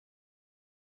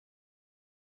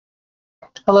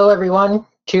Hello, everyone.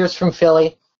 Cheers from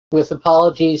Philly. With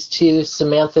apologies to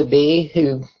Samantha B.,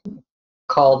 who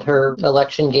called her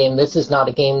election game This Is Not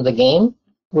a Game, the Game.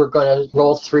 We're going to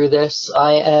roll through this.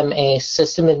 I am a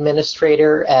system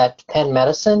administrator at Penn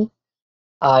Medicine.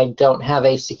 I don't have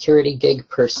a security gig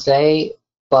per se,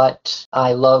 but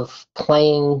I love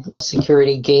playing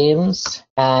security games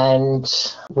and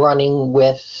running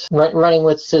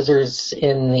with scissors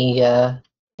in the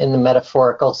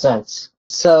metaphorical sense.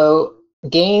 So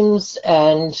games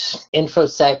and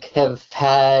InfoSec have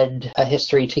had a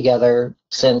history together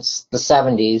since the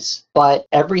 70s, but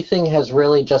everything has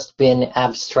really just been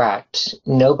abstract.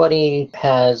 Nobody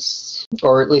has,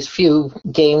 or at least few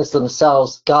games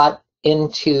themselves, got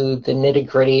into the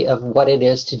nitty-gritty of what it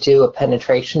is to do a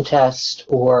penetration test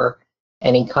or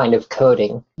any kind of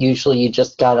coding. Usually you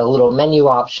just got a little menu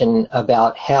option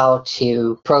about how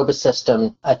to probe a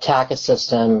system, attack a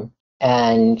system,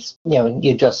 and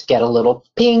you just get a little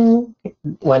ping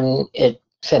when it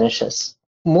finishes.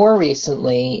 More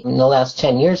recently, in the last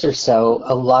 10 years or so,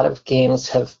 a lot of games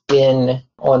have been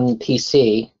on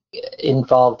PC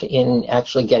involved in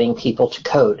actually getting people to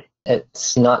code.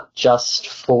 It's not just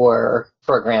for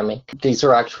programming. These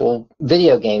are actual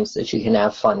video games that you can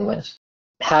have fun with.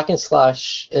 Hack and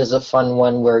slash is a fun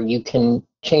one where you can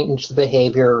change the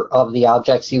behavior of the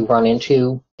objects you run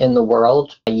into in the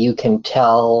world. You can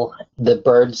tell the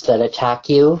birds that attack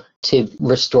you to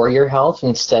restore your health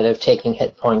instead of taking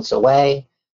hit points away.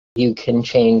 You can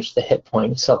change the hit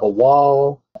points of a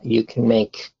wall. You can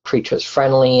make creatures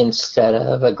friendly instead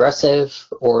of aggressive,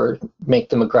 or make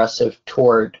them aggressive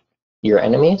toward your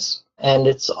enemies. And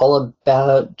it's all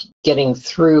about getting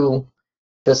through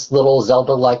this little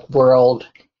Zelda-like world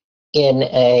in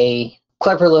a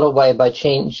clever little way by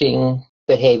changing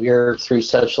behavior through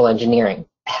social engineering.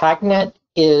 Hacknet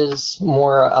is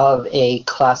more of a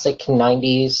classic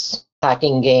 90s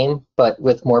hacking game, but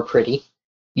with more pretty.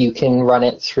 You can run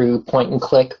it through point and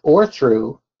click or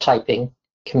through typing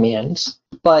commands,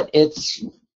 but it's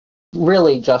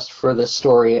really just for the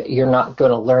story. You're not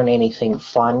going to learn anything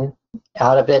fun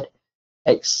out of it,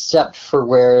 except for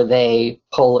where they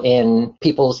pull in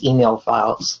people's email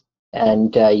files,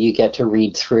 and you get to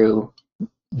read through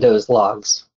those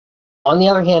logs. On the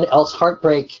other hand, Else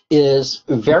Heartbreak is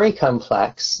very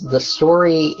complex. The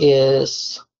story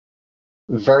is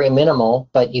very minimal,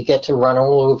 but you get to run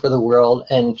all over the world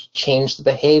and change the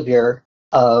behavior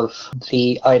of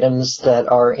the items that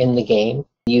are in the game.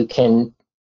 You can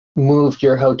move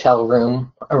your hotel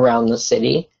room around the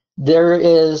city. There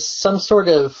is some sort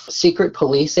of secret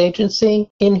police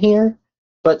agency in here,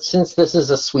 but since this is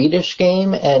a Swedish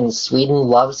game and Sweden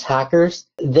loves hackers,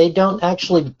 they don't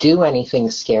actually do anything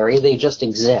scary, they just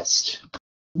exist.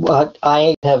 What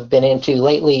I have been into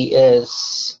lately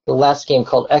is the last game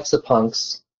called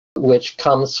Exapunks, which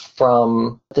comes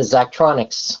from the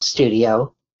Zachtronics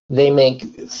studio. They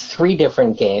make 3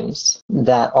 different games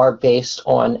that are based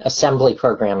on assembly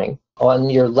programming. On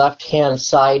your left-hand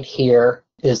side here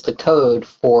is the code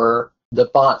for the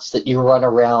bots that you run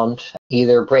around,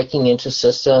 either breaking into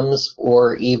systems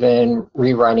or even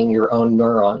rewriting your own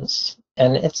neurons.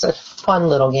 And it's a fun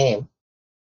little game.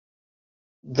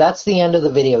 That's the end of the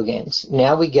video games.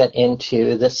 Now we get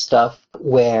into this stuff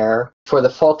where, for the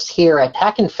folks here at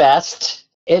Hackenfest,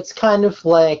 it's kind of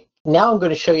like, now I'm going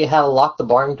to show you how to lock the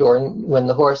barn door when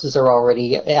the horses are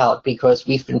already out, because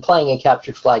we've been playing a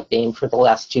captured flag game for the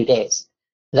last 2 days.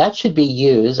 That should be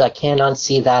used. I can't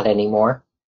unsee that anymore.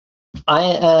 I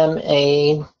am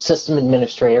a system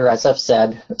administrator, as I've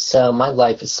said, so my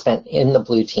life is spent in the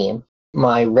blue team.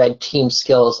 My red team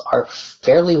skills are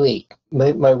fairly weak.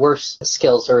 My worst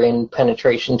skills are in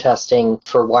penetration testing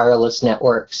for wireless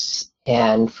networks,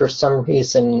 and for some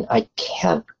reason I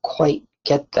can't quite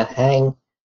get the hang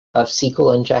of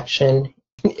SQL injection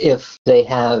if they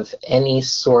have any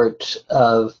sort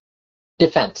of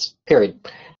defense, period.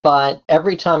 But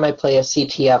every time I play a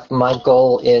CTF, my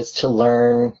goal is to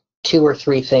learn 2 or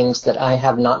 3 things that I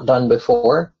have not done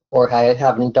before, or I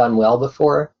haven't done well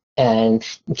before, and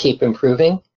keep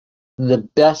improving. The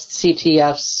best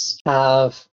CTFs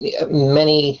have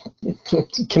many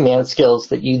command skills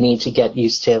that you need to get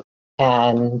used to.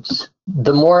 And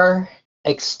the more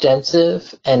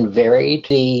extensive and varied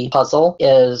the puzzle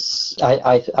is,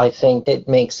 I think it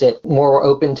makes it more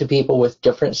open to people with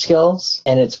different skills,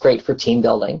 and it's great for team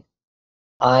building.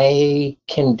 I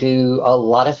can do a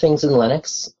lot of things in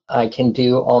Linux. I can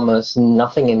do almost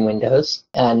nothing in Windows.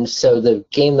 And so the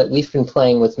game that we've been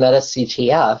playing with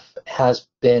MetaCTF has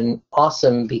been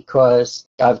awesome because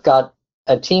I've got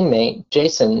a teammate,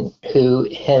 Jason, who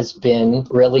has been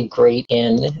really great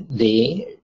in the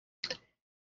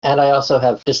And I also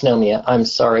have dysnomia. I'm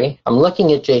sorry. I'm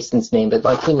looking at Jason's name, but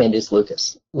my teammate is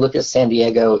Lucas. Lucas San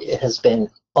Diego has been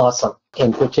awesome,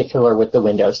 in particular with the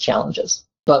Windows challenges.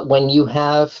 But when you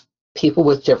have people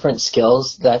with different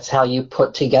skills, that's how you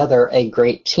put together a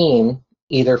great team,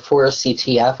 either for a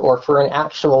CTF or for an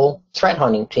actual threat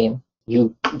hunting team.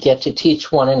 You get to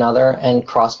teach one another and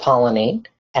cross-pollinate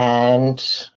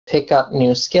and pick up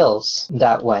new skills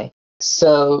that way.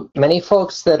 So many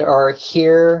folks that are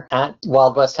here at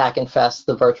Wild West Hack and Fest,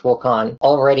 the virtual con,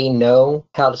 already know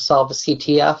how to solve a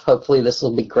CTF. Hopefully this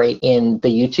will be great in the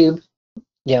YouTube.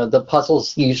 You know, the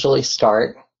puzzles usually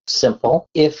start simple.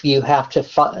 If you have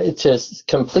to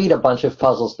complete a bunch of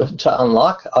puzzles to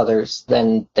unlock others,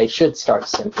 then they should start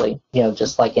simply, you know,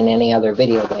 just like in any other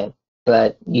video game.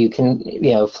 But you can,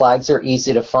 you know, flags are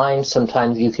easy to find.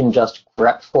 Sometimes you can just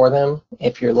grep for them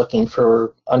if you're looking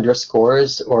for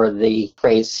underscores or the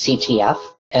phrase CTF.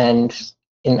 And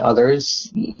in others,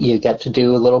 you get to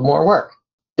do a little more work.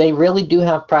 They really do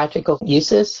have practical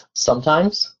uses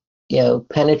sometimes. You know,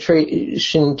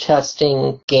 penetration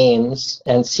testing games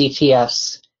and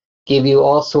CTFs give you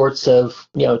all sorts of,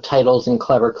 you know, titles and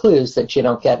clever clues that you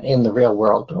don't get in the real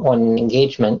world on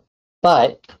engagement.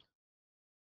 But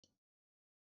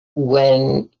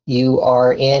when you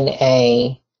are in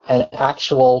an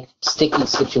actual sticky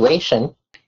situation,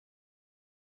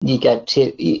 you get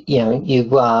to, you know, you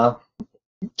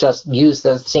just use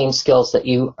those same skills that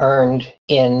you earned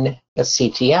in a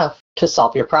CTF to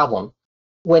solve your problem.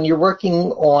 When you're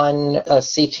working on a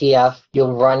CTF,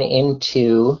 you'll run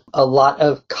into a lot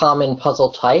of common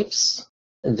puzzle types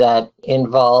that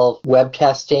involve web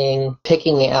testing,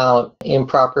 picking out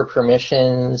improper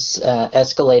permissions,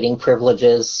 escalating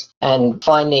privileges, and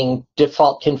finding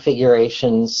default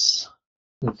configurations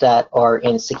that are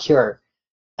insecure.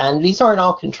 And these aren't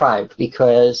all contrived,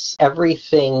 because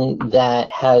everything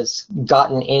that has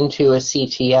gotten into a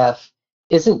CTF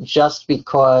isn't just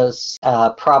because a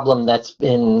problem that's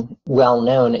been well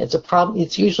known. It's a problem.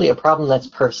 It's usually a problem that's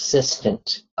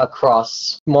persistent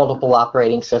across multiple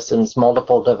operating systems,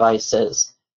 multiple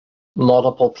devices,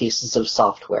 multiple pieces of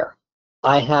software.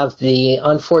 I have the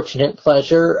unfortunate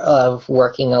pleasure of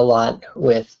working a lot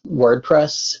with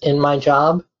WordPress in my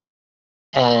job,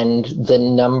 and the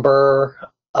number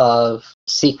of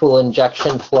SQL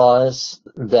injection flaws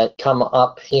that come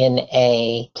up in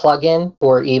a plugin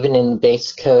or even in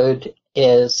base code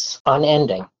is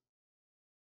unending.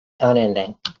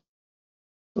 Unending.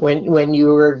 When you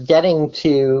were getting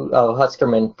to, oh,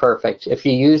 Huskerman, perfect. If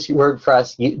you use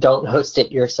WordPress, you don't host it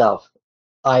yourself.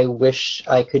 I wish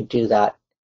I could do that.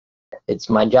 It's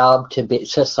my job to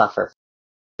suffer.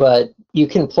 But you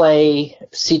can play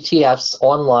CTFs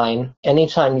online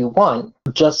anytime you want,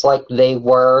 just like they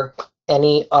were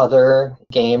any other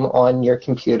game on your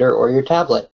computer or your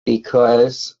tablet,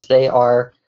 because they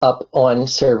are up on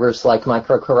servers like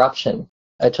Microcorruption.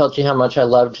 I told you how much I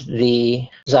loved the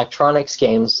Zachtronics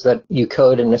games that you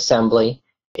code in assembly.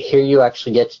 Here you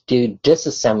actually get to do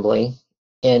disassembly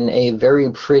in a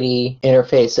very pretty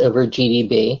interface over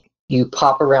GDB. You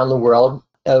pop around the world,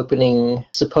 opening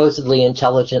supposedly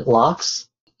intelligent locks.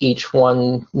 Each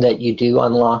one that you do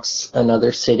unlocks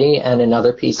another city and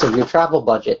another piece of your travel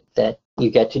budget that you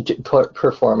get to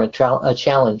perform a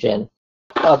challenge in.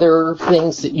 Other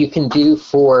things that you can do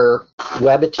for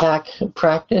web attack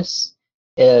practice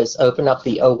is open up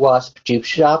the OWASP Juke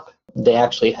Shop. They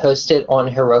actually host it on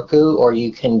Heroku, or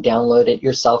you can download it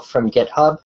yourself from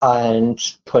GitHub and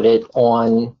put it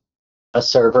on a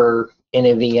server in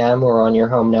a VM or on your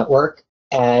home network,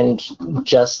 and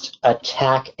just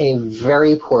attack a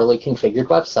very poorly configured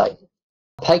website.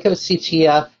 Pico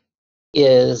CTF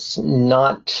is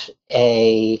not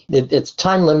it's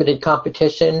time-limited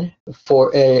competition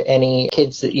for any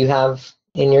kids that you have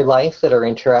in your life that are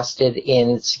interested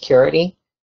in security.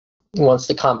 Once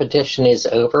the competition is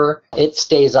over, it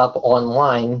stays up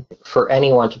online for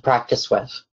anyone to practice with.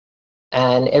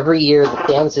 And every year, the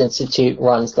Fans Institute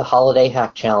runs the Holiday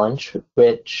Hack Challenge,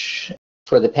 which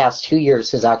for the past 2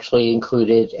 years has actually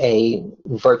included a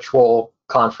virtual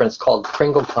conference called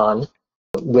KringleCon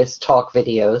with talk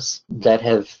videos that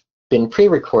have been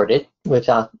pre-recorded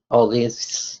without all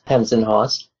these hems and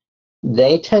haws.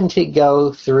 They tend to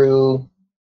go through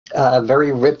a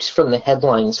very ripped from the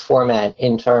headlines format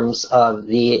in terms of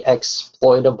the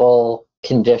exploitable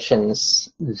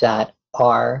conditions that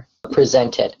are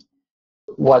presented.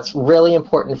 What's really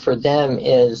important for them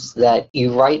is that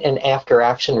you write an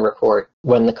after-action report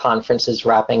when the conference is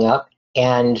wrapping up,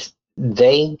 and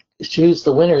they choose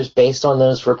the winners based on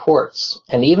those reports.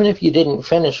 And even if you didn't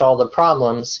finish all the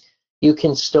problems, you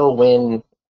can still win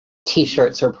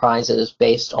T-shirts or prizes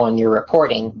based on your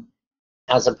reporting.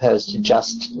 as opposed to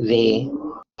just the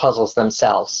puzzles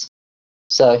themselves.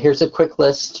 So here's a quick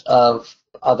list of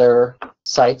other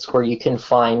sites where you can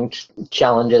find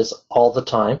challenges all the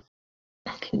time.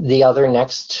 The other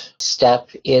next step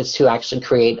is to actually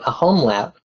create a home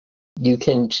lab. You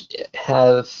can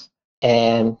have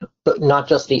not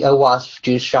just the OWASP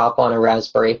juice shop on a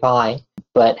Raspberry Pi,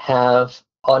 but have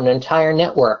an entire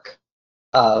network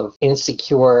of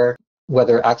insecure,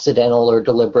 whether accidental or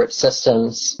deliberate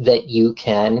systems that you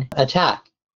can attack.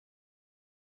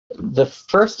 The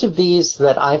first of these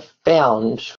that I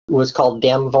found was called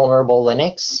Damn Vulnerable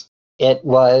Linux. It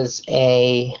was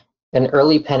an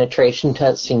early penetration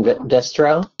testing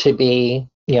distro to be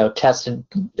tested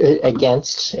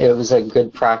against. It was a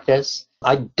good practice.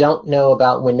 I don't know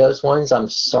about Windows ones. I'm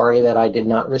sorry that I did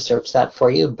not research that for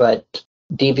you, but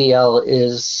DVL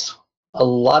is a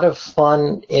lot of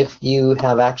fun if you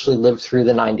have actually lived through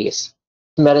the 90s.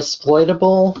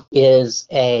 Metasploitable is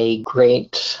a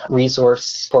great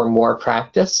resource for more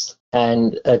practice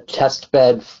and a test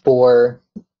bed for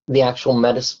the actual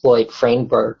Metasploit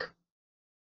framework.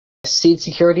 Seed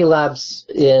Security Labs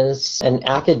is an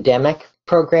academic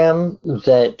program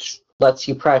that lets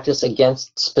you practice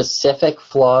against specific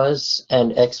flaws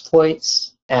and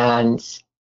exploits, and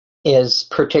is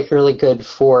particularly good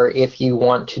for if you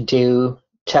want to do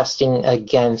testing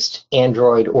against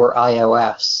Android or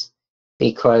iOS,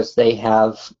 because they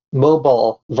have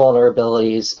mobile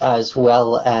vulnerabilities as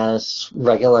well as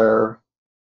regular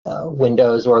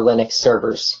Windows or Linux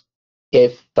servers.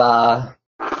 If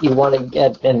you want to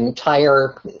get an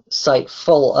entire site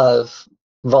full of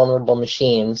vulnerable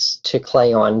machines to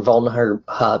play on,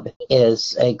 VulnerHub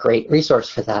is a great resource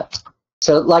for that.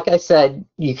 So like I said,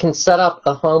 you can set up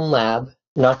a home lab,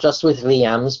 not just with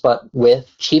VMs, but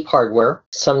with cheap hardware.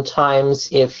 Sometimes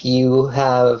if you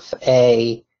have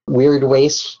a weird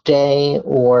waste day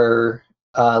or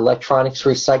electronics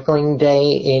recycling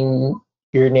day in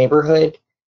your neighborhood,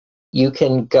 you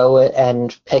can go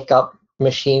and pick up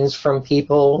machines from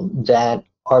people that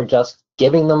are just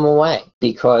giving them away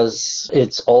because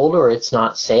it's old or it's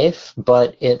not safe,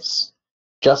 but it's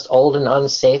just old and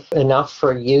unsafe enough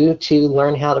for you to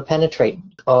learn how to penetrate.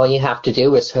 All you have to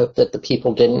do is hope that the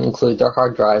people didn't include their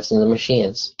hard drives in the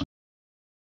machines.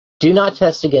 Do not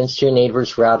test against your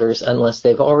neighbor's routers unless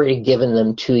they've already given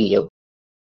them to you.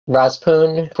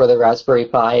 Raspoon for the Raspberry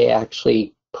Pi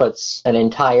actually puts an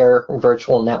entire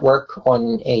virtual network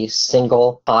on a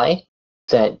single Pi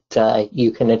that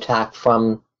you can attack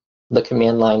from the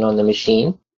command line on the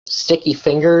machine. Sticky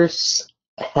Fingers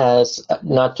has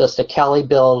not just a Kali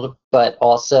build, but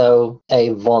also a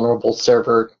vulnerable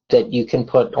server that you can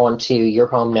put onto your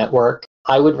home network.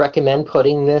 I would recommend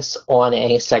putting this on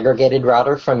a segregated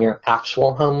router from your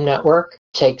actual home network.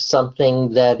 Take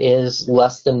something that is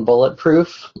less than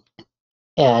bulletproof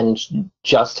and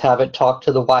just have it talk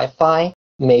to the Wi-Fi,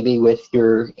 maybe with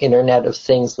your Internet of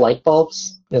Things light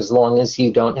bulbs, as long as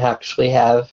you don't actually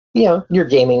have your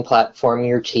gaming platform,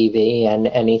 your TV, and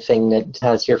anything that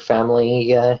has your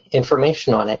family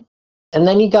information on it. And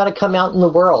then you got to come out in the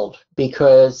world,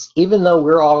 because even though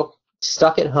we're all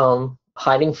stuck at home,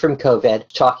 hiding from COVID,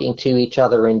 talking to each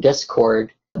other in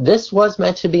Discord, this was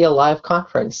meant to be a live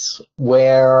conference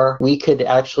where we could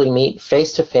actually meet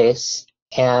face-to-face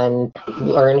and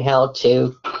learn how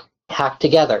to hack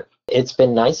together. It's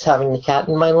been nice having the cat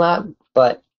in my lap,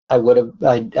 but I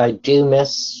do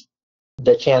miss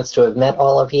the chance to have met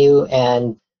all of you,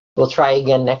 and we'll try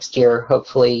again next year,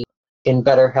 hopefully in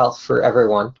better health for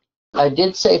everyone. I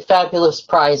did say fabulous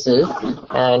prizes,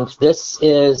 and this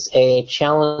is a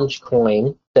challenge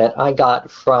coin that I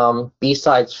got from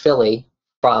B-Sides Philly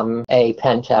from a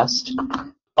pen test.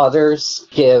 Others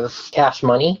give cash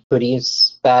money,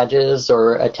 hoodies, badges,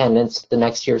 or attendance at the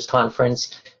next year's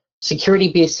conference.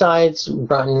 Security B-Sides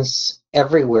runs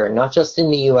everywhere, not just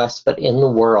in the US, but in the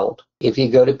world. If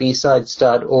you go to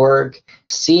bsides.org,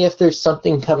 see if there's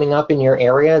something coming up in your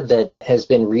area that has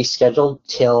been rescheduled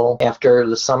till after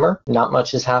the summer. Not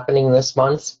much is happening this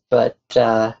month, but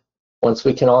once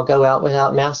we can all go out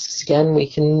without masks again, we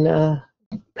can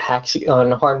hack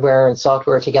on hardware and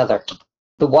software together.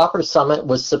 The Whopper Summit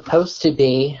was supposed to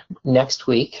be next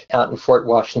week out in Fort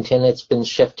Washington. It's been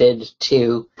shifted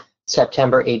to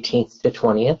September 18th to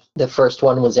 20th. The first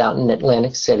one was out in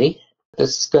Atlantic City.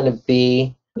 This is going to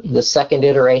be the second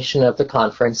iteration of the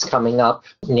conference coming up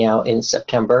now in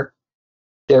September.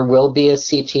 There will be a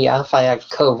CTF. I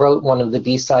co-wrote one of the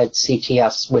B-Side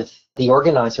CTFs with the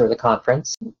organizer of the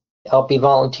conference. I'll be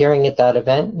volunteering at that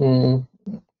event and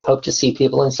hope to see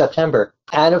people in September.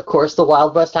 And of course, the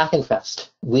Wild West Hackin'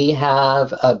 Fest. We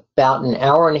have about an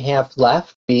hour and a half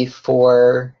left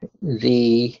before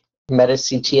the Meta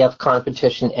CTF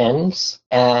competition ends.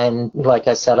 And like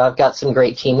I said, I've got some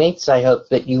great teammates. I hope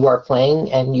that you are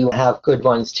playing and you have good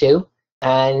ones too.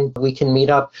 And we can meet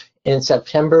up in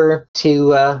September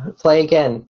to play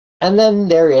again. And then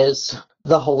there is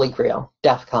the Holy Grail,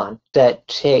 DEF CON, that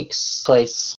takes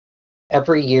place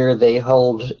every year. They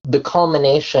hold the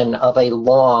culmination of a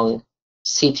long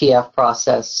CTF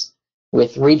process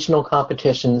with regional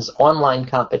competitions, online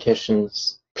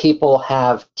competitions. People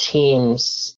have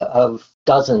teams of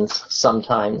dozens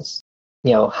sometimes,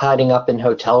 hiding up in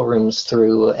hotel rooms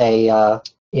through a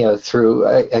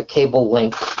cable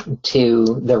link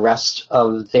to the rest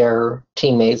of their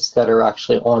teammates that are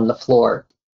actually on the floor.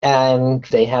 And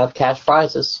they have cash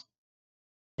prizes.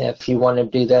 If you want to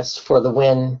do this for the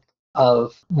win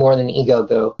of more than Ego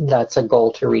Boo, that's a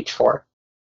goal to reach for.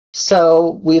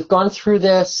 So we've gone through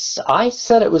this. I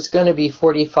said it was going to be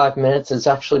 45 minutes. It's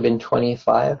actually been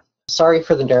 25. Sorry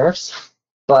for the nerves,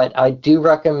 but I do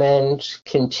recommend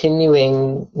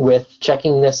continuing with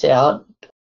checking this out.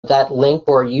 That link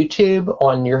or YouTube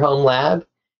on your home lab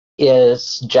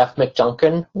is Jeff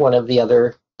McDuncan, one of the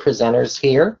other presenters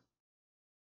here.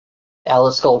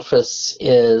 Alice Goldfuss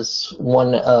is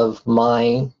one of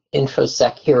my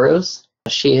InfoSec heroes.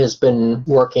 She has been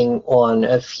working on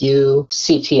a few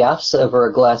CTFs over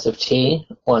a glass of tea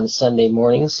on Sunday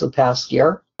mornings the past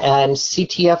year. And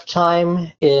CTF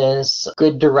Time is a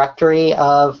good directory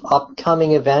of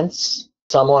upcoming events,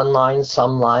 some online,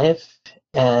 some live.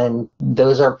 And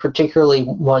those are particularly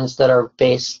ones that are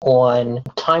based on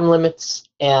time limits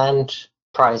and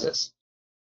prizes.